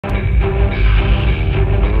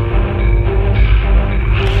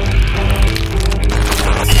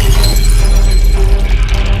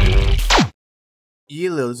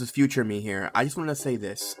Yilo, this is future me here. I just want to say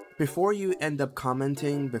this. Before you end up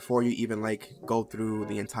commenting, before you even go through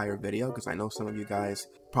the entire video, because I know some of you guys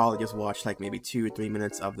probably just watch maybe 2 or 3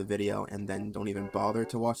 minutes of the video and then don't even bother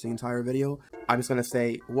to watch the entire video. I'm just going to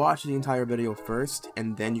say, watch the entire video first,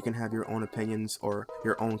 and then you can have your own opinions or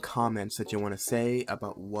your own comments that you want to say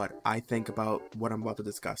about what I think about what I'm about to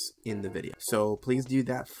discuss in the video. So please do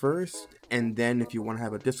that first, and then if you want to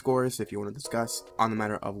have a discourse, if you want to discuss on the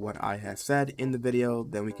matter of what I have said in the video,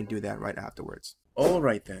 then we can do that right afterwards.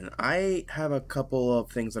 Alright then, I have a couple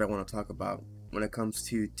of things that I want to talk about when it comes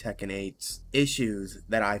to Tekken 8's issues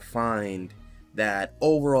that I find that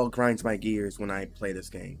overall grinds my gears when I play this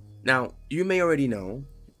game. Now, you may already know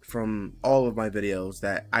from all of my videos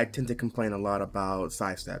that I tend to complain a lot about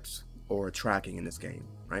sidesteps or tracking in this game,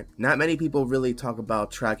 right? Not many people really talk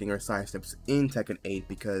about tracking or sidesteps in Tekken 8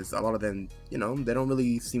 because a lot of them, they don't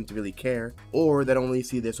really seem to really care, or they don't really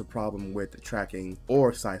see there's a problem with tracking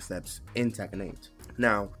or sidesteps in Tekken 8.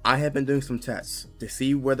 Now, I have been doing some tests to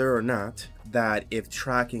see whether or not that if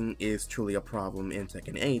tracking is truly a problem in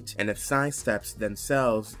Tekken 8, and if sidesteps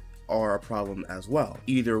themselves are a problem as well.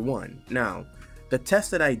 Either one. Now, the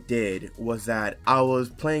test that I did was that I was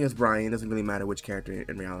playing as Brian. It doesn't really matter which character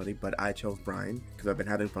in reality, but I chose Brian because I've been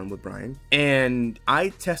having fun with Brian. And I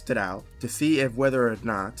tested out to see if whether or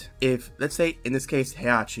not, if, let's say in this case,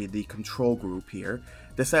 Heihachi, the control group here,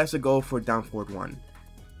 decides to go for down forward 1.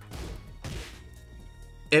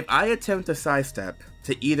 If I attempt to sidestep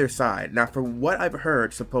to either side, now for what I've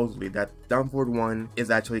heard, supposedly, that down forward 1 is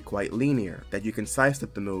actually quite linear, that you can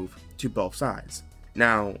sidestep the move to both sides.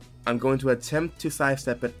 Now, I'm going to attempt to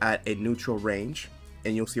sidestep it at a neutral range,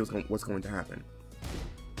 and you'll see what's going to happen.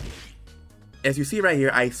 As you see right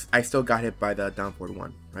here, I still got hit by the down forward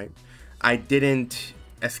 1, right? I didn't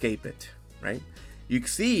escape it, right? You can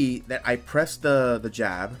see that I pressed the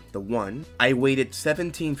jab, the 1, I waited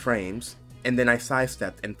 17 frames, and then I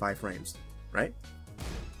sidestepped in 5 frames, right?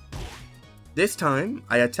 This time,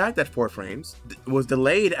 I attacked at 4 frames, was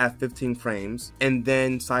delayed at 15 frames, and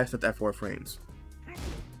then sidestepped at 4 frames.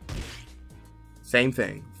 Same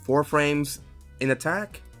thing, 4 frames in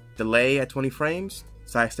attack, delay at 20 frames,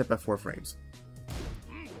 sidestep at 4 frames.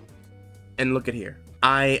 And look at here,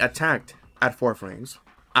 I attacked at 4 frames,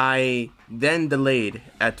 I then delayed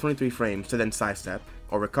at 23 frames to then sidestep,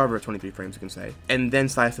 or recover at 23 frames you can say, and then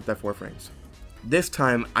sidestep at 4 frames. This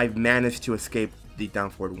time, I've managed to escape the down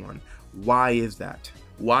forward 1. Why is that?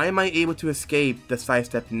 Why am I able to escape the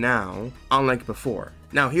sidestep now, unlike before?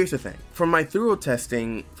 Now, here's the thing. From my thorough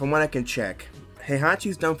testing, from what I can check,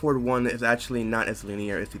 Heihachi's down forward 1 is actually not as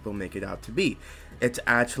linear as people make it out to be. It's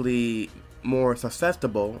actually more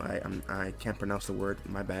susceptible, I can't pronounce the word,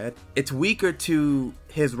 my bad. It's weaker to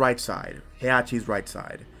his right side, Heihachi's right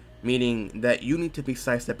side, meaning that you need to be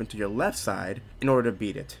sidestepping to your left side in order to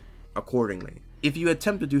beat it accordingly. If you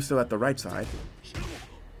attempt to do so at the right side,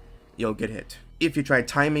 you'll get hit. If you try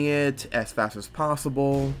timing it as fast as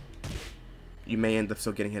possible, you may end up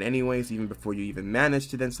still getting hit anyways, even before you even manage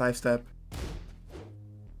to then sidestep.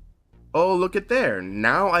 Oh, look at there.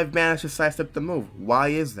 Now I've managed to sidestep the move. Why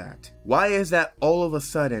is that? Why is that all of a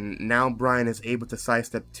sudden now Brian is able to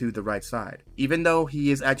sidestep to the right side? Even though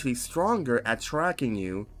he is actually stronger at tracking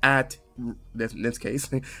you at, in this case,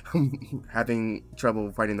 I'm having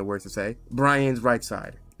trouble finding the words to say, Brian's right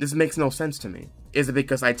side. This makes no sense to me. Is it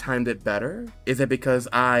because I timed it better? Is it because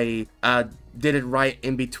I did it right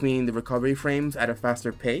in between the recovery frames at a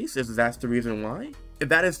faster pace? Is that the reason why? If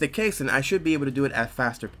that is the case, then I should be able to do it at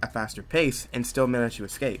a faster pace and still manage to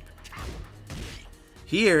escape.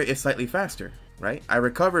 Here, it's slightly faster, right? I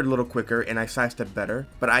recovered a little quicker and I sidestepped better,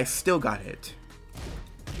 but I still got hit.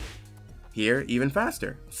 Here, even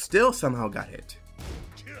faster. Still somehow got hit.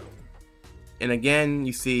 And again,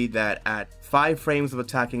 you see that at 5 frames of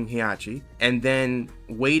attacking Heihachi, and then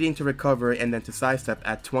waiting to recover and then to sidestep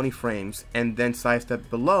at 20 frames, and then sidestep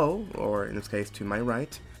below, or in this case to my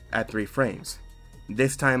right, at 3 frames.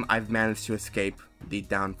 This time I've managed to escape the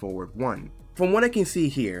down forward 1. From what I can see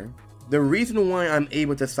here, the reason why I'm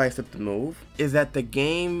able to sidestep the move is that the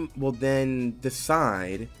game will then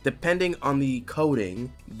decide, depending on the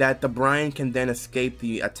coding, that the Brian can then escape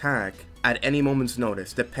the attack at any moment's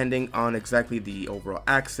notice, depending on exactly the overall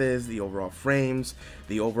axis, the overall frames,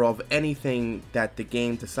 the overall of anything that the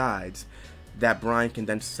game decides, that Brian can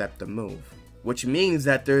then accept the move. Which means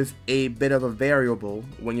that there's a bit of a variable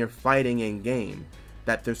when you're fighting in game,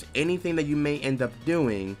 that there's anything that you may end up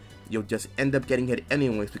doing, you'll just end up getting hit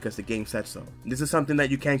anyways because the game said so. This is something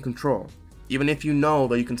that you can't control. Even if you know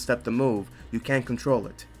that you can step the move, you can't control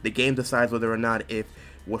it. The game decides whether or not if,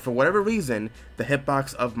 for whatever reason, the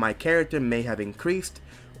hitbox of my character may have increased,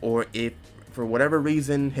 or if for whatever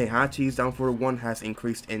reason, Heihachi's down forward 1 has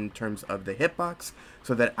increased in terms of the hitbox,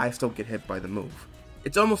 so that I still get hit by the move.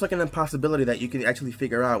 It's almost like an impossibility that you can actually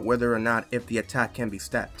figure out whether or not if the attack can be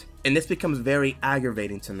stepped. And this becomes very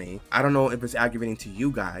aggravating to me. I don't know if it's aggravating to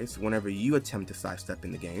you guys whenever you attempt to sidestep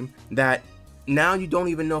in the game, that now you don't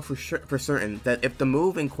even know for certain that if the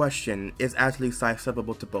move in question is actually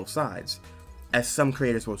sidesteppable to both sides. As some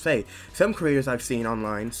creators will say. Some creators I've seen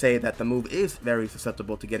online say that the move is very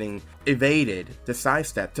susceptible to getting evaded, the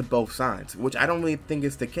sidestep to both sides, which I don't really think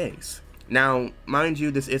is the case. Now, mind you,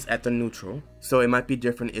 this is at the neutral, so it might be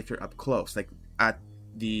different if you're up close, like at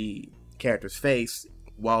the character's face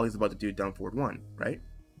while he's about to do down forward 1, right?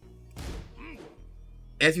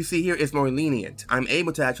 As you see here, it's more lenient. I'm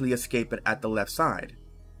able to actually escape it at the left side,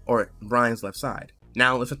 or Brian's left side.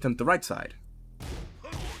 Now let's attempt the right side.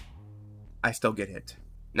 I still get hit.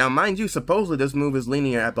 Now mind you, supposedly this move is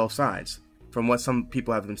linear at both sides, from what some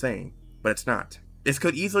people have been saying, but it's not. This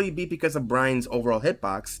could easily be because of Brian's overall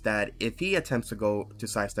hitbox, that if he attempts to go to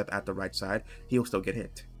sidestep at the right side, he'll still get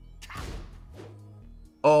hit.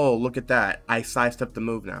 Oh, look at that, I sidestepped the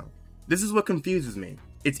move now. This is what confuses me.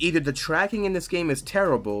 It's either the tracking in this game is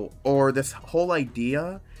terrible, or this whole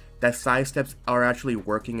idea that sidesteps are actually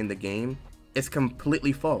working in the game is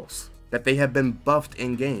completely false. That they have been buffed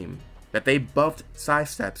in game. That they buffed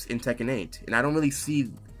sidesteps in Tekken 8, and I don't really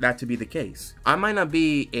see that to be the case. I might not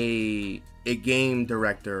be a game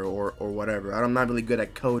director or whatever. I'm not really good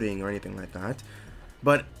at coding or anything like that.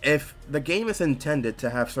 But if the game is intended to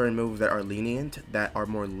have certain moves that are lenient, that are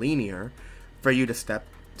more linear for you to step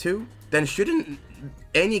to, then shouldn't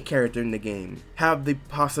any character in the game have the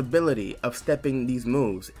possibility of stepping these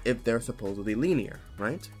moves if they're supposedly linear,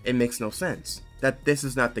 right? It makes no sense that this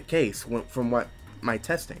is not the case from what my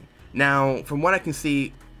testing. Now, from what I can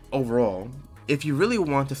see overall, if you really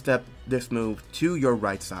want to step this move to your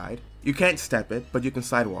right side, you can't step it, but you can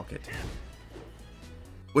sidewalk it.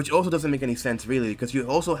 Which also doesn't make any sense really, because you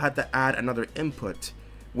also had to add another input,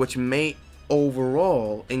 which may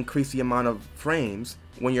overall increase the amount of frames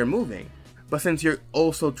when you're moving. But since you're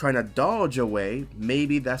also trying to dodge away,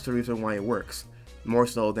 maybe that's the reason why it works, more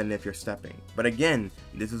so than if you're stepping. But again,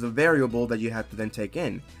 this is a variable that you have to then take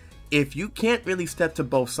in. If you can't really step to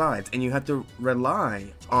both sides and you have to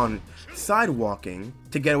rely on sidewalking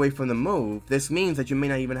to get away from the move, this means that you may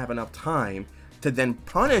not even have enough time to then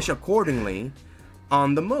punish accordingly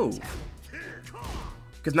on the move.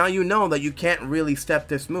 Because now you know that you can't really step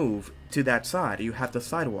this move to that side, you have to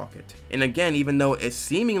sidewalk it. And again, even though it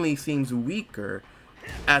seemingly seems weaker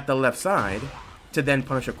at the left side, to then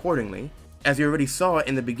punish accordingly, as you already saw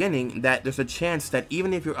in the beginning, that there's a chance that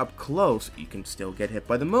even if you're up close, you can still get hit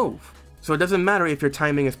by the move. So it doesn't matter if your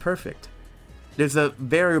timing is perfect. There's a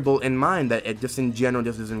variable in mind that it just in general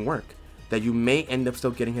just doesn't work. That you may end up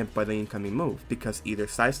still getting hit by the incoming move, because either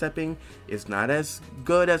sidestepping is not as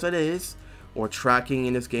good as it is, or tracking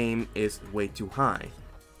in this game is way too high.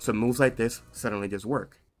 So moves like this suddenly just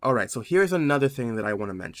work. Alright, so here's another thing that I want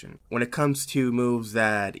to mention. When it comes to moves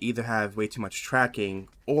that either have way too much tracking,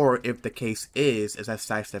 or if the case is that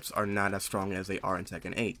sidesteps are not as strong as they are in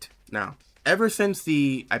Tekken 8. Now, ever since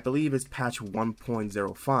I believe it's patch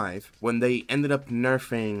 1.05, when they ended up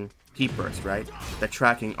nerfing Heat Burst, right? The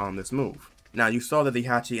tracking on this move. Now, you saw that the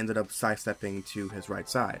Heihachi ended up sidestepping to his right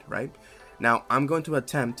side, right? Now, I'm going to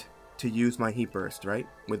attempt to use my Heat Burst, right,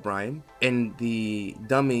 with Brian, and the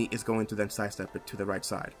dummy is going to then sidestep it to the right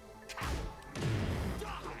side.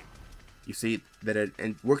 You see that it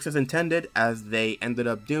works as intended, as they ended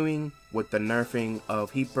up doing with the nerfing of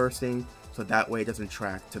Heat Bursting, so that way it doesn't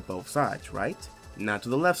track to both sides, right? Not to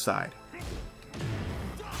the left side.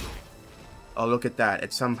 Oh, look at that,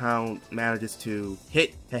 it somehow manages to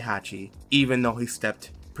hit Heihachi, even though he stepped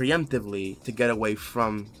preemptively to get away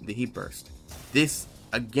from the Heat Burst. This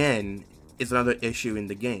again is another issue in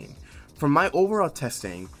the game. From my overall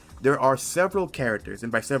testing, there are several characters,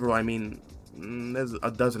 and by several I mean there's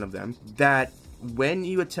a dozen of them, that when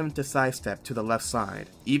you attempt to sidestep to the left side,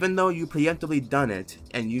 even though you preemptively done it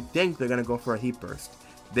and you think they're gonna go for a Heat Burst,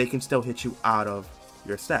 they can still hit you out of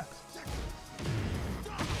your step.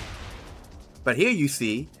 But here you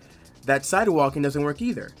see that sidewalking doesn't work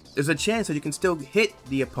either. There's a chance that you can still hit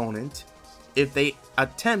the opponent if they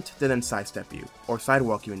attempt to then sidestep you, or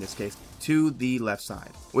sidewalk you in this case, to the left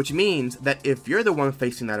side. Which means that if you're the one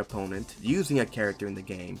facing that opponent, using a character in the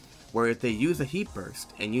game, where if they use a Heat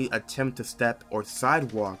Burst and you attempt to step or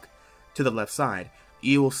sidewalk to the left side,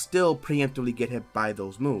 you will still preemptively get hit by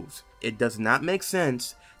those moves. It does not make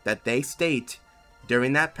sense that they state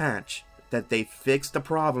during that patch that they fixed the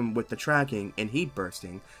problem with the tracking and Heat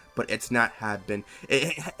Bursting, but it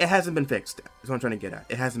hasn't been fixed. That's what I'm trying to get at.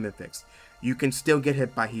 It hasn't been fixed. you can still get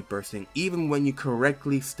hit by heat bursting even when you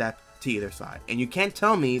correctly step to either side. And you can't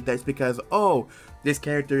tell me that's because, oh, this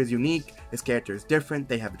character is unique, this character is different,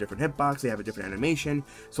 they have a different hitbox, they have a different animation,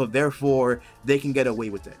 so therefore they can get away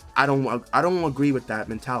with it. I don't agree with that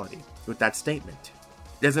mentality, with that statement.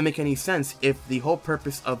 It doesn't make any sense if the whole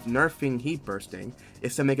purpose of nerfing heat bursting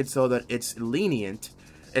is to make it so that it's lenient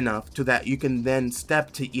enough to that you can then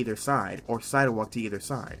step to either side or sidewalk to either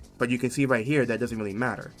side. But you can see right here that doesn't really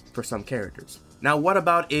matter for some characters. Now what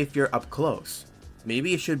about if you're up close?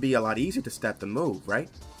 Maybe it should be a lot easier to step the move, right?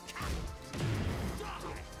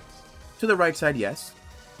 To the right side, yes.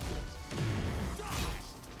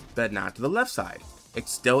 But not to the left side. It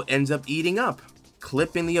still ends up eating up,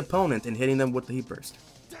 clipping the opponent and hitting them with the heat burst.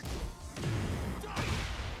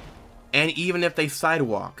 And even if they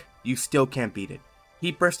sidewalk, you still can't beat it.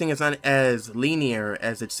 Heat bursting is not as linear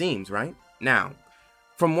as it seems, right? Now,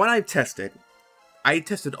 from what I tested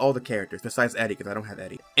all the characters besides Eddie, because I don't have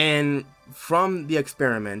Eddie. And from the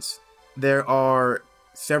experiments, there are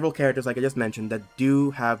several characters, like I just mentioned, that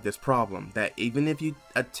do have this problem. That even if you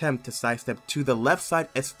attempt to sidestep to the left side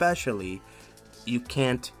especially, you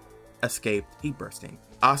can't escape heat bursting.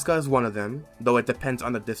 Asuka is one of them, though it depends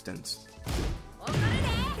on the distance.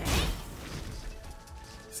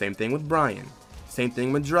 Same thing with Brian. Same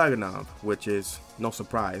thing with Dragunov, which is no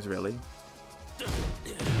surprise, really.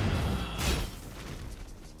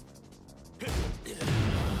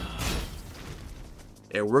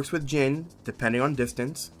 It works with Jin, depending on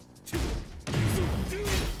distance.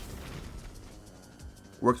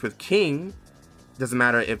 Works with King. Doesn't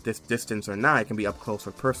matter if this distance or not. It can be up close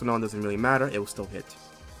or personal. It doesn't really matter. It will still hit.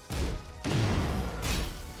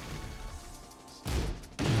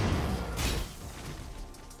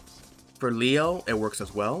 For Leo, it works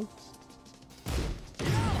as well.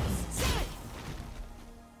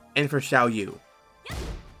 And for Xiao Yu.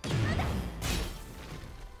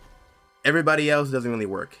 Everybody else doesn't really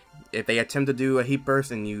work. If they attempt to do a heat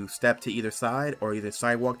burst and you step to either side or either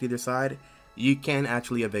sidewalk to either side, you can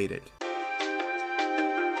actually evade it.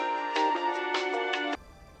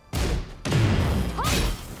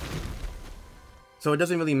 So it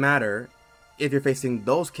doesn't really matter if you're facing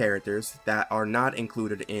those characters that are not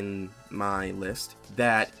included in my list,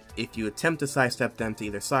 that if you attempt to sidestep them to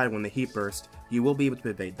either side when they heat burst, you will be able to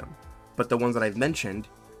evade them. But the ones that I've mentioned,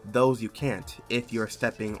 those you can't if you're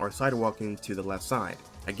stepping or sidewalking to the left side.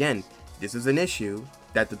 Again, this is an issue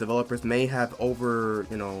that the developers may have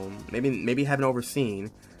maybe haven't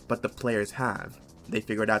overseen, but the players have. They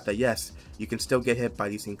figured out that yes, you can still get hit by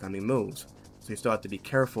these incoming moves. So you still have to be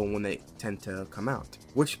careful when they tend to come out.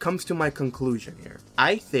 Which comes to my conclusion here.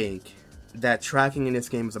 I think that tracking in this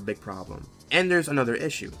game is a big problem. And there's another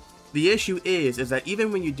issue. The issue is that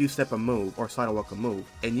even when you do step a move or sidewalk a move,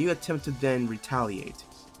 and you attempt to then retaliate,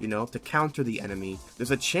 to counter the enemy,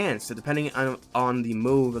 there's a chance that depending on the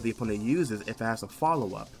move that the opponent uses, if it has a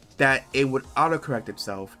follow-up, that it would autocorrect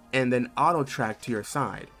itself and then auto-track to your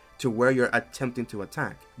side, to where you're attempting to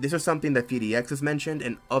attack. This is something that VDX has mentioned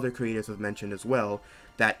and other creators have mentioned as well,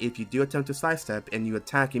 that if you do attempt to sidestep and you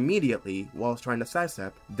attack immediately while trying to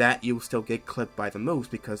sidestep, that you will still get clipped by the moves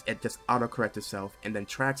because it just autocorrects itself and then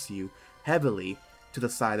tracks you heavily to the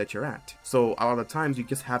side that you're at. So a lot of times you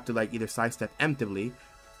just have to either sidestep emptily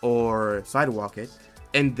or sidewalk it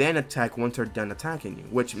and then attack once they're done attacking you,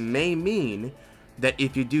 which may mean that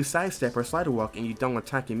if you do sidestep or sidewalk and you don't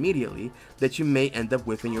attack immediately, that you may end up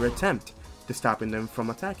whiffing your attempt to stopping them from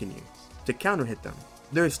attacking you, to counter hit them.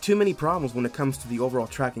 There's too many problems when it comes to the overall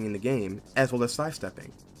tracking in the game, as well as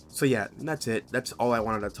sidestepping. So yeah, that's it. That's all I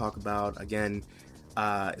wanted to talk about. Again,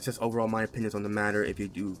 it's just overall my opinions on the matter. If you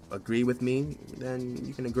do agree with me, then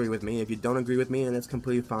you can agree with me. If you don't agree with me, then it's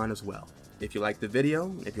completely fine as well. If you like the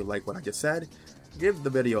video, if you like what I just said, give the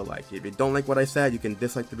video a like. If you don't like what I said, you can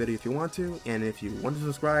dislike the video if you want to. And if you want to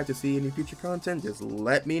subscribe to see any future content, just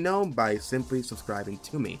let me know by simply subscribing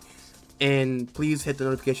to me. And please hit the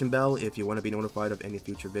notification bell if you want to be notified of any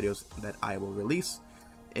future videos that I will release.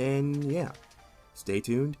 And yeah, stay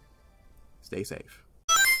tuned, stay safe.